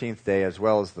 13th day as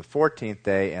well as the 14th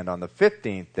day, and on the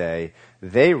 15th day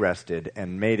they rested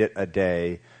and made it a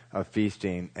day of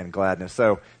feasting and gladness.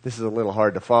 So this is a little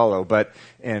hard to follow, but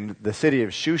in the city of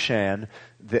Shushan,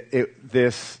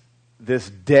 this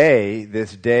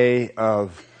day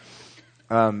of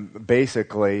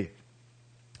basically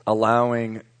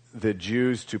allowing the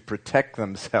Jews to protect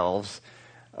themselves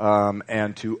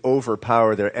and to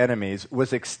overpower their enemies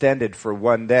was extended for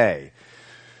one day.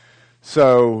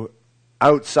 So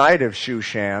outside of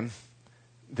Shushan,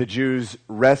 the Jews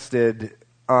rested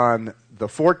on the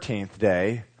 14th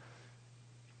day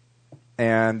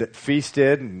and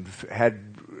feasted and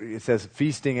had, it says,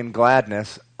 feasting and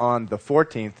gladness on the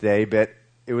 14th day, but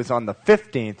it was on the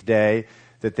 15th day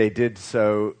that they did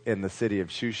so in the city of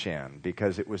Shushan,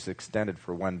 because it was extended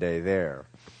for one day there.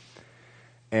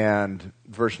 And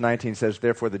verse 19 says,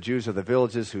 therefore the Jews of the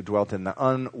villages who dwelt in the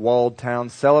unwalled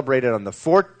towns celebrated on the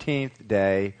 14th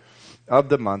day of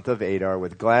the month of Adar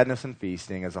with gladness and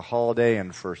feasting as a holiday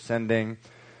and for sending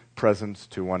presents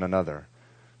to one another.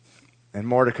 And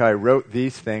Mordecai wrote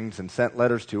these things and sent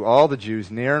letters to all the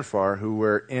Jews near and far who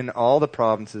were in all the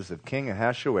provinces of King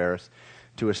Ahasuerus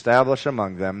to establish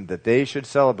among them that they should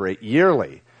celebrate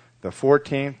yearly the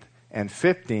 14th and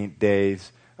 15th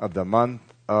days of the month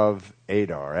of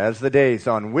Adar, as the days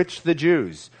on which the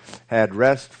Jews had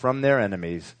rest from their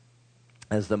enemies,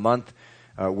 as the month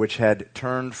which had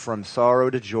turned from sorrow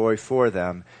to joy for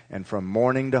them, and from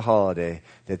mourning to holiday,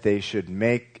 that they should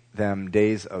make them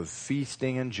days of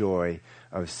feasting and joy,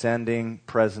 of sending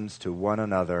presents to one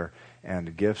another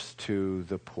and gifts to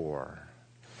the poor.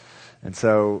 And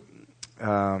so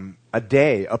a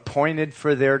day appointed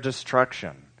for their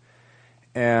destruction.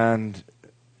 And,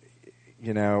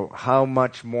 you know, how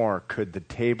much more could the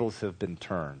tables have been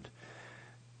turned?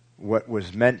 What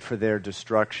was meant for their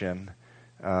destruction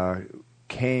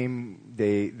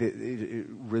it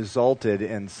resulted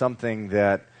in something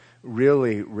that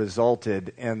really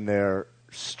resulted in their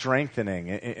strengthening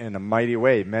in a mighty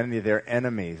way. Many of their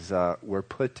enemies were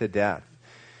put to death.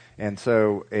 And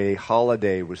so a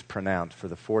holiday was pronounced for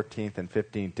the 14th and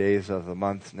 15th days of the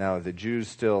month. Now the Jews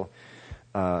still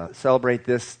celebrate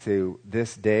this to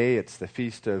this day. It's the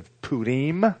Feast of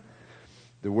Purim.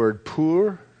 The word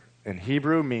pur in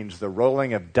Hebrew means the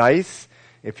rolling of dice.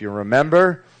 If you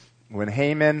remember, when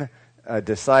Haman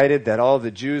decided that all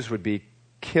the Jews would be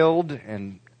killed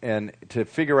and to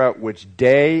figure out which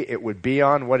day it would be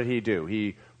on, what did he do?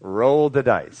 He rolled the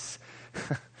dice.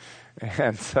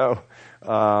 And so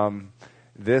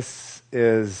this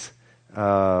is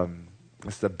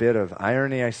it's a bit of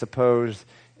irony, I suppose,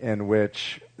 in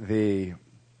which the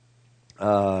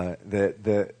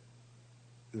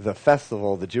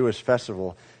festival, the Jewish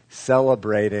festival,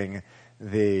 celebrating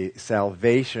the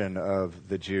salvation of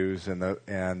the Jews and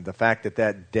the fact that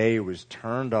that day was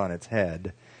turned on its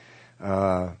head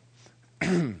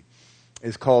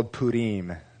is called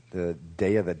Purim, the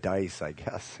Day of the Dice, I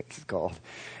guess it's called.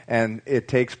 And it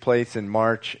takes place in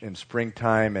March, in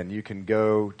springtime, and you can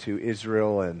go to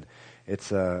Israel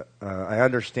I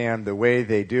understand the way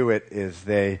they do it is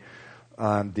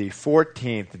on the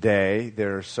 14th day,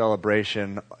 there's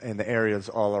celebration in the areas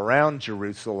all around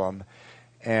Jerusalem,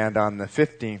 and on the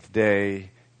 15th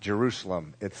day,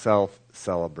 Jerusalem itself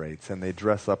celebrates, and they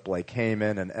dress up like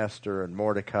Haman and Esther and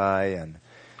Mordecai, and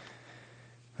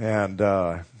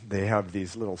they have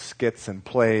these little skits and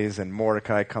plays, and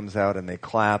Mordecai comes out and they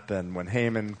clap, and when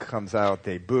Haman comes out,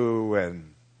 they boo,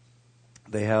 and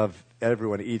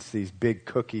everyone eats these big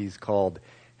cookies called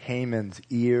Haman's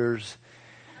ears,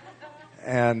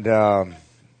 and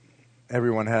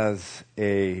everyone has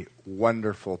a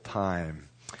wonderful time.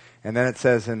 And then it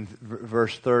says in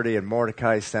verse 30, and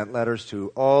Mordecai sent letters to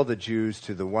all the Jews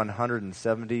to the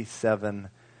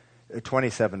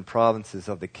 27 provinces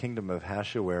of the kingdom of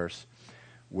Ahasuerus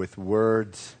with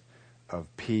words of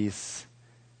peace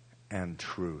and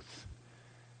truth.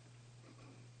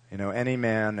 You know, any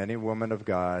man, any woman of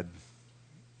God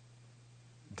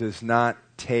does not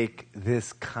take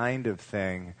this kind of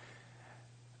thing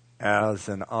as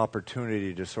an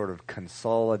opportunity to sort of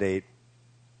consolidate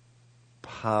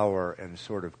power and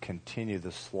sort of continue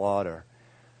the slaughter.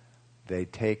 They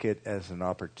take it as an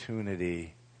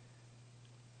opportunity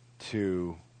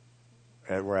to,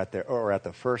 or at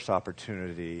the first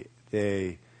opportunity,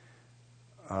 they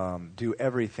do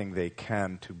everything they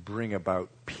can to bring about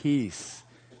peace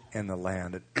in the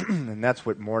land. And that's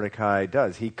what Mordecai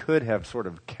does. He could have sort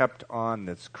of kept on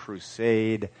this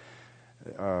crusade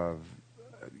of,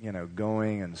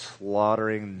 going and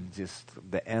slaughtering just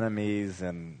the enemies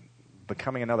and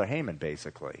becoming another Haman,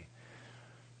 basically.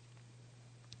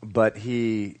 But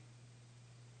he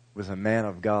was a man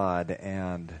of God,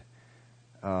 and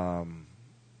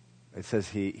it says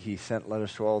he sent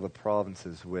letters to all the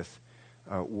provinces with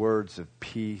words of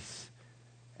peace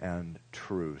and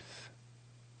truth.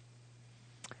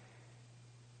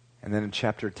 And then in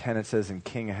chapter 10 it says, and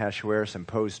King Ahasuerus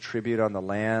imposed tribute on the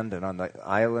land and on the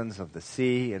islands of the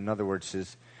sea. In other words,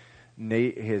 his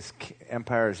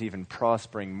empire is even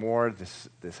prospering more.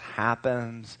 This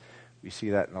happens. We see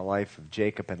that in the life of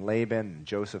Jacob and Laban, and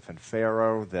Joseph and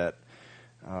Pharaoh, that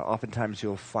oftentimes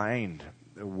you'll find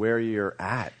where you're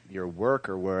at, your work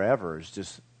or wherever, is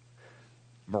just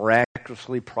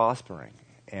miraculously prospering.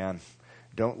 And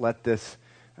don't let this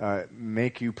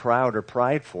make you proud or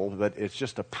prideful, but it's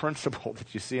just a principle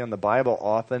that you see in the Bible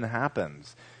often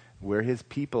happens. Where his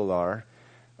people are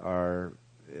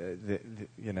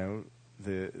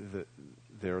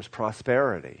there's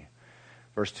prosperity.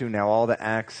 Verse 2, now all the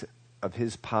acts of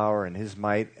his power and his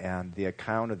might and the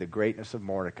account of the greatness of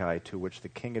Mordecai to which the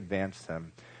king advanced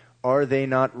him, are they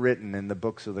not written in the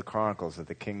books of the chronicles of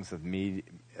the kings of Media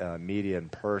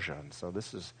and Persia? And so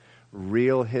this is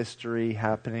real history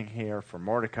happening here for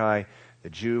Mordecai. The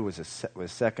Jew was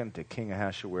second to King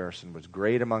Ahasuerus and was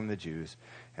great among the Jews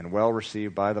and well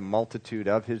received by the multitude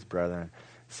of his brethren,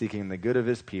 seeking the good of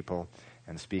his people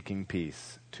and speaking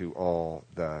peace to all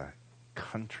the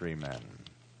countrymen.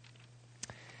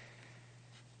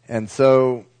 And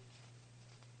so,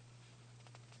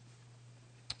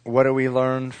 what do we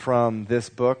learn from this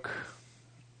book?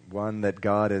 One, that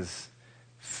God is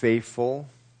faithful.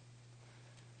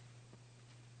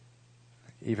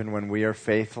 Even when we are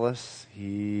faithless,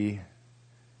 he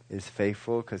is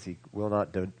faithful because he will not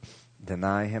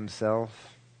deny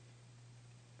himself.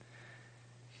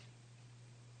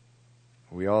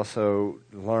 We also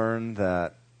learn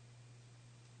that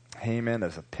Haman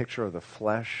is a picture of the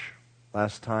flesh.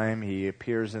 Last time he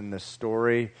appears in this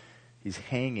story, he's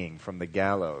hanging from the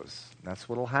gallows. That's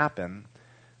what will happen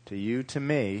to you, to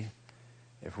me,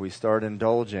 if we start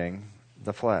indulging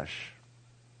the flesh.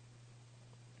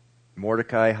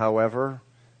 Mordecai, however,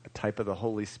 a type of the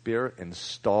Holy Spirit,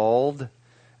 installed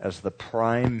as the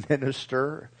prime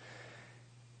minister.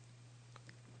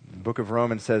 The book of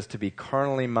Romans says, to be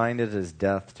carnally minded is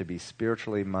death, to be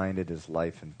spiritually minded is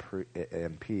life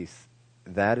and peace.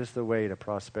 That is the way to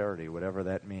prosperity, whatever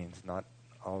that means. Not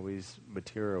always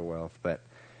material wealth, but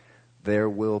there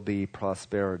will be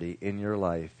prosperity in your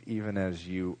life, even as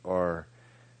you are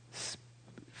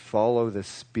follow the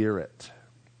Spirit.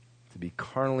 To be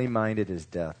carnally minded is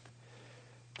death.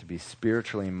 To be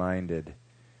spiritually minded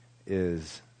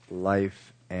is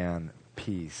life and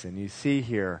peace. And you see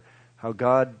here how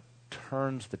God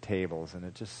turns the tables, and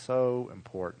it's just so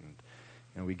important.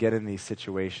 And we get in these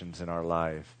situations in our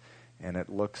life, and it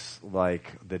looks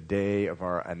like the day of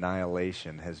our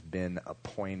annihilation has been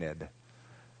appointed.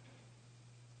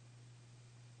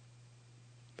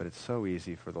 But it's so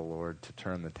easy for the Lord to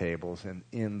turn the tables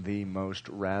in the most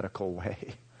radical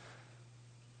way.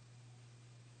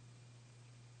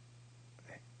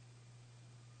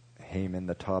 Haman,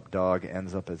 the top dog,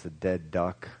 ends up as a dead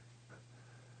duck.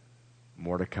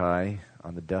 Mordecai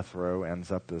on the death row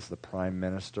ends up as the prime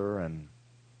minister. And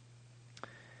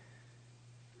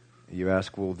you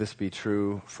ask, will this be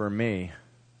true for me?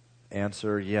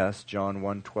 Answer, yes. John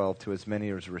 1:12, to as many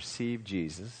as receive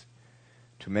Jesus,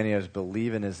 to many as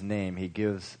believe in his name, he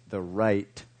gives the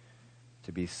right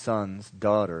to be sons,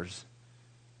 daughters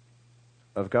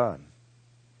of God.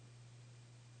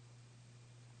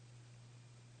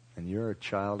 And you're a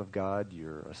child of God,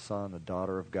 you're a son, a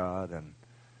daughter of God, and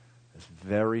these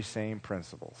very same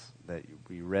principles that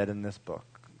we read in this book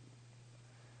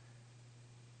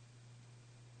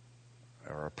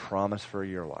are a promise for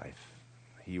your life.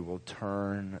 He will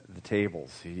turn the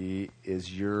tables. He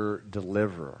is your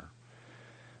deliverer.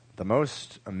 The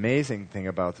most amazing thing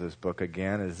about this book,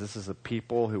 again, is this is a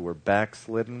people who were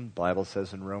backslidden. The Bible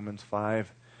says in Romans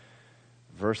 5,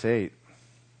 verse 8,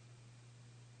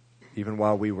 even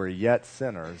while we were yet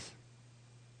sinners,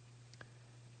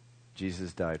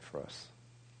 Jesus died for us.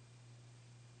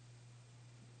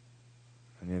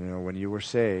 And you know, when you were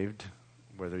saved,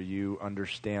 whether you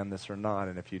understand this or not,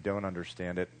 and if you don't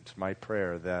understand it, it's my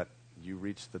prayer that you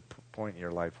reach the point in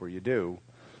your life where you do.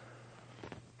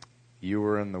 You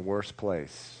were in the worst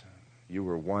place. You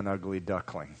were one ugly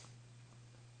duckling.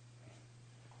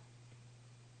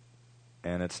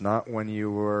 And it's not when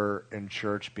you were in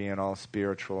church being all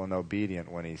spiritual and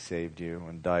obedient when he saved you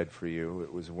and died for you.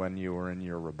 It was when you were in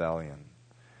your rebellion.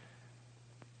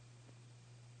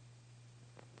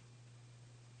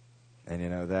 And you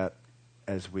know that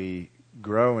as we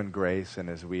grow in grace and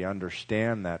as we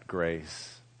understand that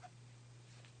grace,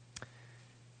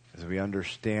 as we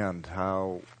understand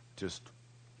how just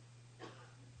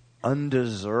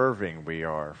undeserving we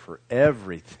are for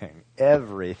everything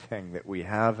that we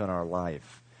have in our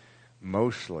life,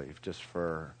 mostly just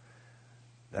for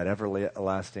that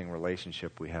everlasting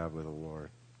relationship we have with the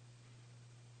Lord.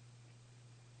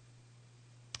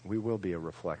 We will be a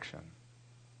reflection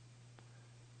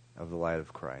of the light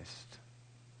of Christ.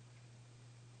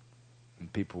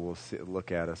 And people will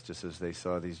look at us just as they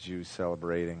saw these Jews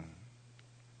celebrating.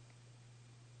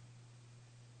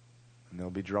 And they'll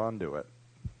be drawn to it.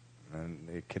 And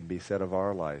it can be said of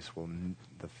our lives, well,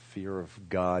 the fear of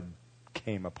God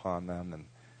came upon them and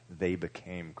they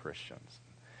became Christians.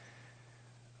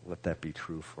 Let that be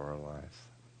true for our lives.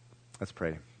 Let's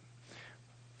pray.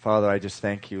 Father, I just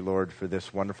thank you, Lord, for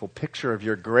this wonderful picture of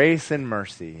your grace and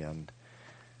mercy. And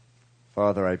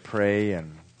Father, I pray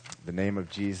in the name of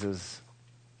Jesus,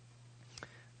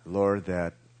 Lord,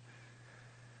 that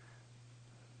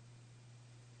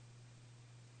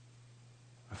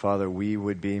Father, we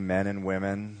would be men and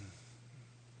women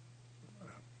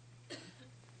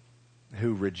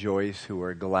who rejoice, who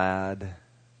are glad,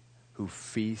 who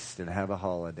feast and have a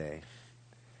holiday.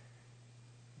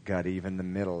 God, even in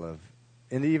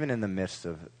the midst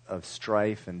of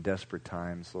strife and desperate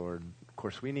times, Lord, of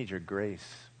course, we need your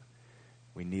grace.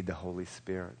 We need the Holy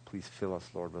Spirit. Please fill us,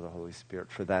 Lord, with the Holy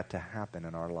Spirit for that to happen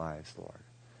in our lives, Lord.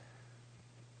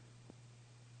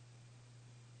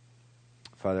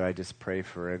 Father, I just pray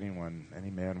for anyone,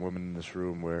 any man, woman in this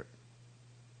room where,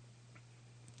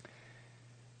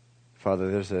 Father,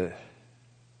 there's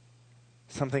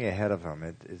something ahead of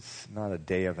them. It's not a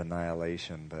day of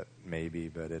annihilation, but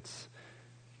it's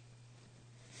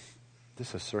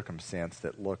just a circumstance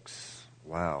that looks,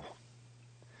 wow.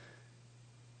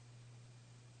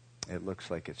 It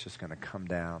looks like it's just going to come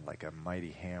down like a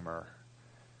mighty hammer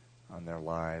on their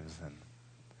lives. And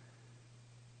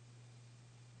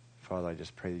Father, I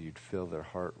just pray that you'd fill their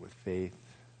heart with faith.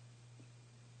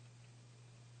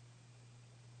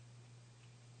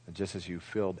 And just as you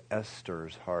filled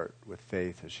Esther's heart with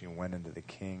faith as she went into the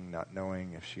king, not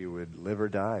knowing if she would live or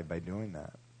die by doing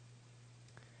that.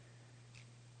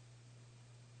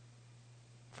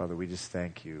 Father, we just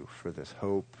thank you for this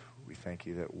hope. We thank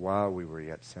you that while we were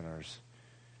yet sinners,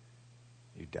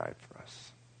 you died for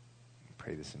us. We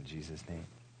pray this in Jesus' name.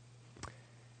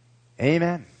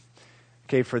 Amen.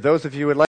 Okay, for those of you who would like